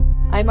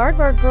I'm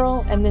Aardvark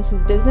Girl, and this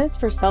is Business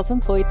for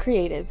Self-Employed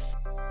Creatives.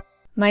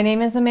 My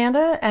name is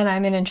Amanda, and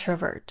I'm an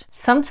introvert.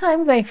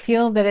 Sometimes I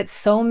feel that it's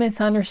so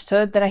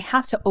misunderstood that I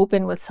have to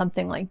open with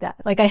something like that.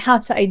 Like I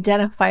have to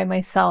identify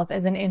myself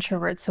as an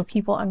introvert so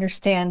people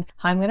understand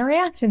how I'm going to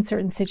react in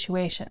certain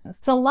situations.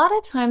 So a lot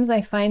of times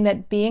I find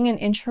that being an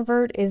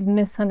introvert is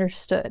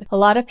misunderstood. A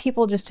lot of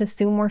people just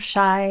assume we're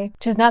shy,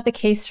 which is not the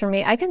case for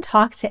me. I can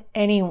talk to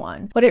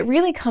anyone. What it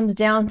really comes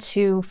down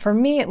to, for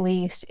me at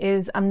least,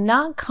 is I'm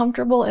not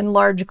comfortable in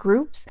large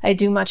groups. I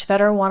do much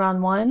better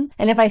one-on-one.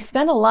 And if I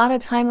spend a lot of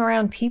time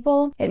around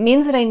people, it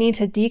means that I need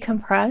to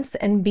decompress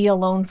and be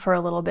alone for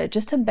a little bit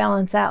just to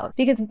balance out.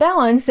 Because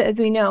balance, as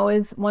we know,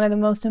 is one of the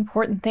most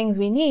important things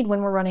we need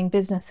when we're running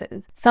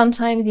businesses.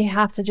 Sometimes you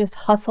have to just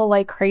hustle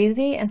like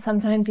crazy, and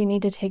sometimes you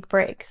need to take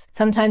breaks.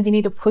 Sometimes you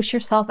need to push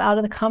yourself out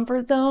of the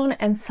comfort zone,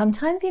 and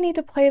sometimes you need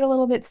to play it a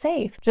little bit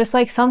safe. Just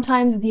like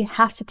sometimes you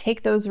have to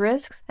take those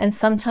risks, and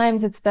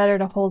sometimes it's better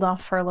to hold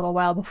off for a little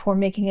while before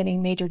making any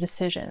major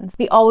decisions.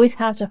 We always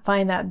have to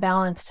find that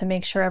balance to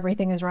make sure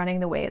everything is running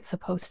the way it's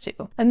supposed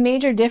to. A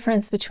major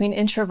difference between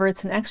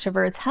introverts and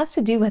extroverts has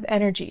to do with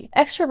energy.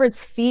 Extroverts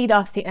feed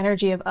off the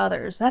energy of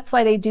others. That's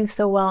why they do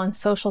so well in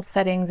social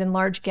settings and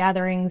large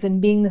gatherings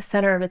and being the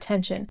center of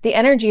attention. The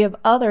energy of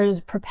others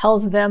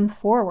propels them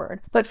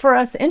forward. But for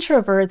us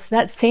introverts,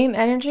 that same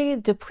energy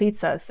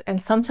depletes us and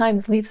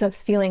sometimes leaves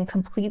us feeling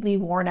completely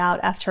worn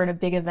out after a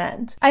big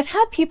event. I've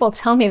had people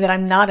tell me that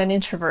I'm not an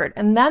introvert,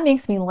 and that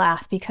makes me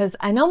laugh because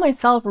I know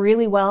myself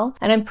really well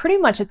and I'm pretty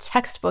much a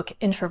textbook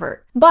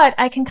introvert. But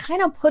I can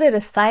kind of put it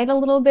aside a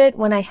little bit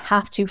when I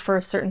have to for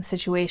a certain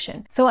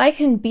situation. So I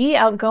can be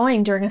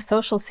outgoing during a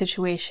social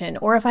situation,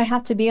 or if I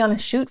have to be on a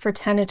shoot for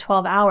 10 to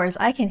 12 hours,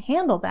 I can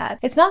handle that.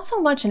 It's not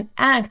so much an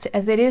act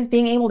as it is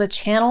being able to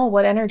channel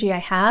what energy I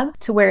have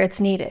to where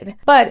it's needed.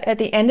 But at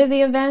the end of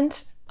the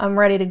event, I'm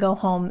ready to go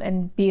home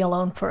and be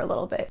alone for a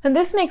little bit. And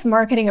this makes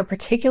marketing a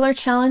particular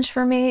challenge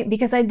for me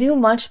because I do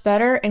much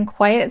better in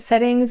quiet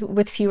settings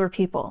with fewer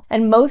people.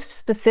 And most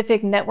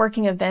specific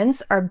networking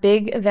events are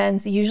big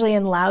events, usually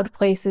in loud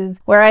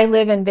places. Where I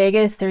live in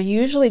Vegas, they're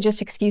usually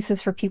just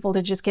excuses for people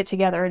to just get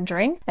together and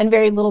drink, and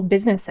very little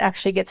business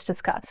actually gets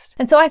discussed.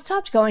 And so I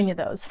stopped going to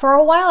those. For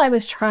a while I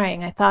was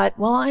trying. I thought,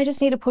 well, I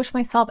just need to push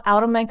myself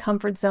out of my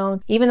comfort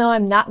zone. Even though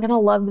I'm not gonna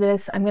love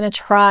this, I'm gonna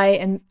try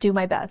and do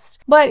my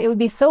best. But it would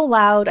be so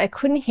loud, I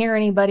couldn't hear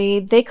anybody.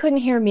 They couldn't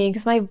hear me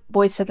because my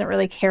voice doesn't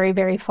really carry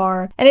very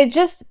far. And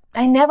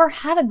I never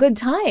had a good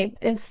time.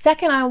 The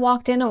second I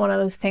walked into one of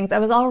those things, I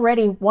was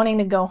already wanting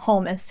to go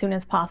home as soon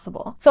as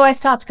possible. So I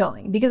stopped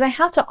going because I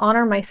have to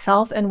honor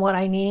myself and what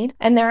I need.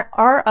 And there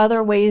are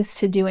other ways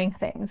to doing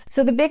things.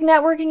 So the big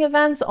networking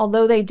events,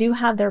 although they do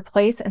have their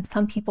place and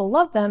some people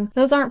love them,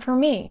 those aren't for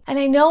me. And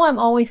I know I'm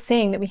always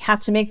saying that we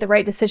have to make the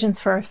right decisions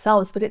for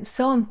ourselves, but it's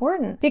so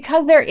important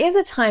because there is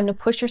a time to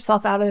push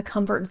yourself out of the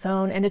comfort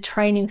zone and to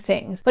try new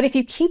things. But if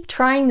you keep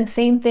trying the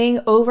same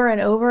thing over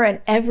and over and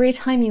every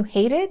time you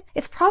hate it,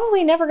 it's probably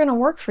never going to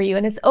work for you,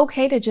 and it's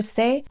okay to just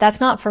say,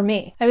 that's not for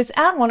me. I was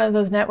at one of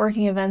those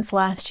networking events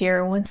last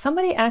year when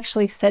somebody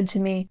actually said to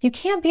me, you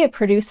can't be a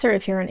producer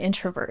if you're an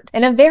introvert,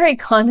 in a very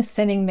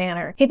condescending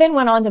manner. He then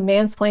went on to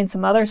mansplain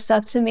some other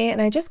stuff to me,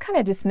 and I just kind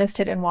of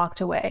dismissed it and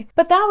walked away.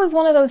 But that was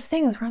one of those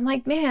things where I'm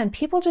like, man,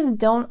 people just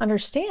don't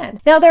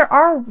understand. Now, there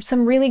are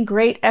some really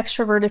great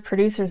extroverted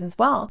producers as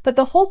well, but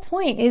the whole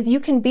point is you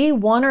can be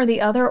one or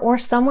the other or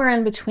somewhere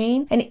in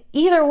between, and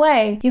either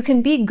way, you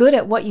can be good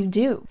at what you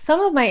do. Some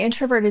of my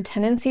introverted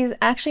tendencies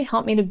actually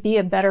help me to be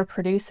a better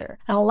producer.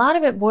 And a lot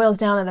of it boils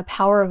down to the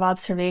power of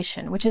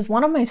observation, which is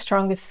one of my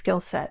strongest skill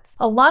sets.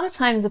 A lot of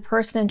times the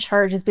person in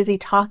charge is busy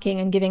talking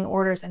and giving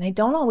orders, and they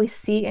don't always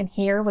see and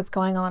hear what's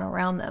going on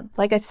around them.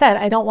 Like I said,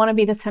 I don't want to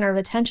be the center of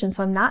attention,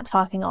 so I'm not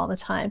talking all the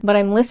time, but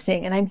I'm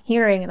listening and I'm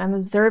hearing and I'm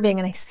observing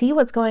and I see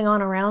what's going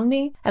on around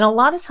me. And a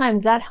lot of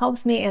times that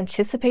helps me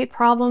anticipate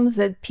problems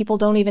that people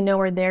don't even know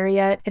are there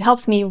yet. It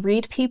helps me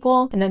read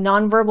people and the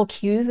nonverbal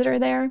cues that are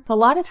there. A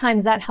lot of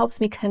times that helps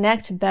me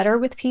connect better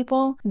with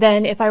people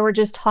than if I were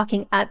just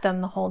talking at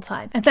them the whole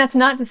time. And that's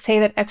not to say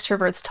that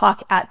extroverts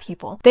talk at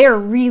people. They are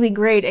really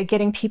great at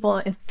getting people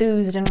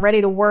enthused and ready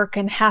to work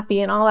and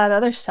happy and all that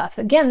other stuff.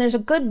 Again, there's a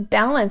good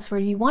balance where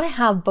you want to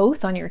have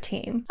both on your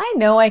team. I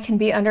know I can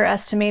be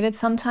underestimated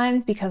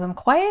sometimes because I'm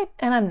quiet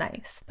and I'm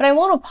nice, but I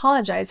won't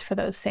apologize for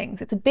those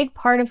things. It's a big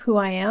part of who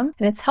I am,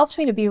 and it's helped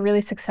me to be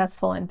really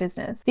successful in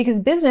business because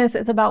business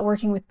is about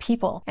working with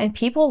people, and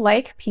people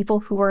like people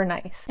who are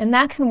nice. And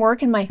that can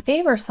work in my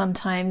favor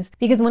sometimes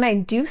because when I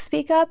do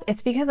speak up,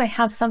 it's because I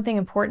have something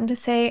important to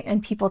say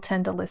and people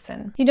tend to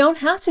listen. You don't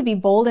have to be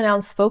bold and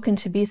outspoken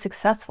to be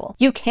successful.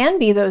 You can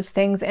be those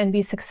things and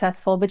be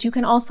successful, but you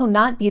can also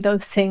not be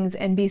those things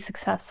and be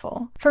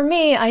successful. For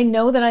me, I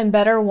know that I'm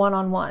better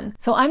one-on-one.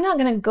 So I'm not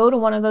going to go to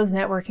one of those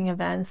networking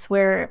events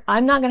where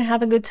I'm not going to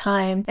have a good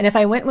time. And if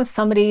I went with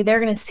somebody, they're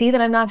going to see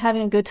that I'm not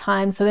having a good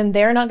time. So then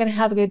they're not going to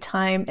have a good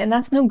time. And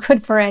that's no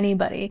good for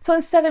anybody. So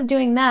instead of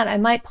doing that, I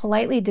might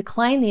politely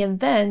decline the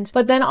event,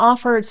 but then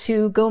offer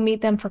to go meet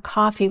meet them for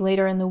coffee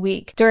later in the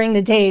week during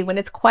the day when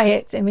it's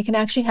quiet and we can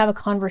actually have a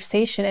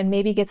conversation and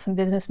maybe get some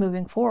business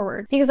moving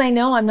forward. Because I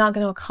know I'm not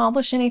going to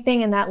accomplish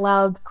anything in that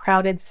loud,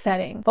 crowded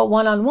setting, but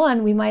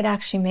one-on-one, we might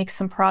actually make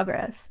some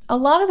progress. A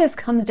lot of this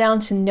comes down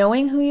to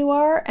knowing who you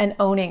are and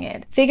owning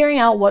it, figuring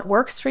out what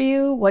works for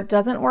you, what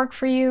doesn't work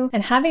for you,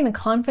 and having the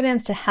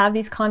confidence to have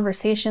these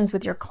conversations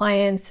with your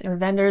clients or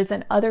vendors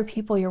and other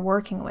people you're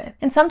working with.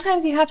 And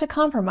sometimes you have to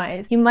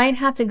compromise. You might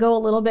have to go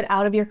a little bit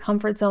out of your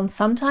comfort zone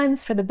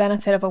sometimes for the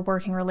benefit of a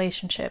working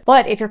relationship.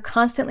 But if you're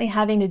constantly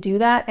having to do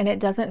that and it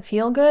doesn't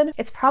feel good,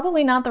 it's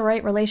probably not the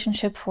right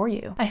relationship for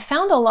you. I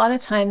found a lot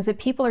of times that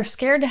people are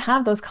scared to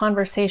have those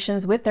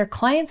conversations with their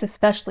clients,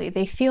 especially.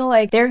 They feel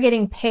like they're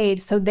getting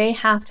paid, so they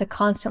have to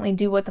constantly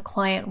do what the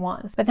client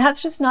wants. But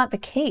that's just not the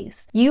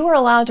case. You are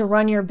allowed to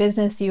run your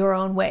business your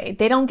own way.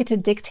 They don't get to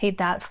dictate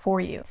that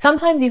for you.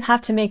 Sometimes you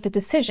have to make the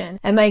decision.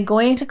 Am I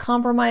going to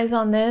compromise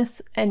on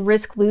this and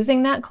risk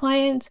losing that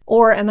client?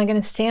 Or am I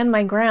going to stand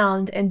my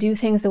ground and do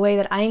things the way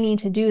that I need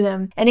to do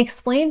them and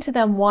explain to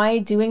them why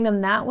doing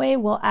them that way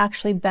will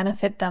actually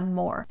benefit them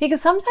more?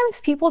 Because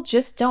sometimes people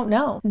just don't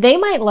know. They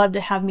might love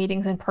to have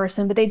meetings in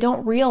person, but they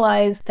don't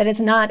realize that it's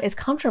not as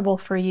comfortable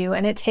for you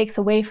and it takes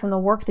away from the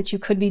work that you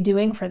could be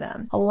doing for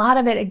them. A lot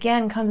of it,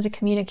 again, comes to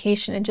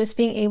communication and just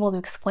being able to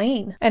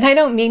explain. And I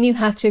don't mean you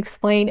have to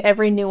explain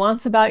every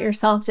nuance about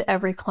yourself to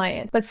every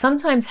client, but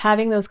sometimes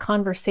having those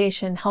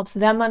conversations helps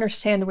them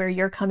understand where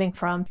you're coming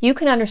from. You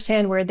can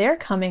understand where they're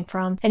coming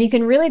from, and you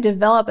can really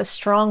develop a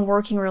strong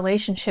working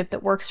relationship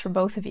that works for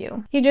both of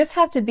you. You just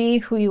have to be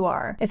who you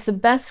are. It's the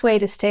best way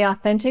to stay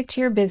authentic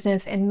to your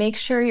business and make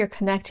sure you're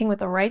connecting with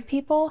the right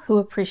people who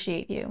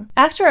appreciate you.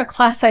 After a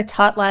class I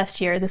taught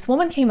last year, this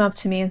woman came up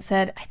to me and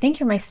said, "I think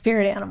you're my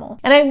spirit animal."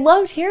 And I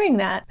loved hearing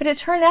that, but it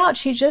turned out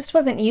she just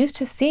wasn't used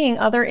to seeing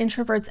other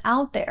introverts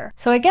out there.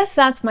 So I guess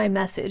that's my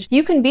message.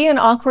 You can be an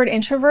awkward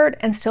introvert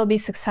and still be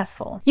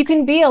successful. You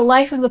can be a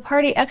life of the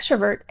party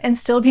extrovert and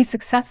still be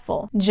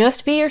successful.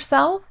 Just be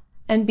yourself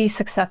and be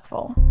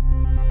successful.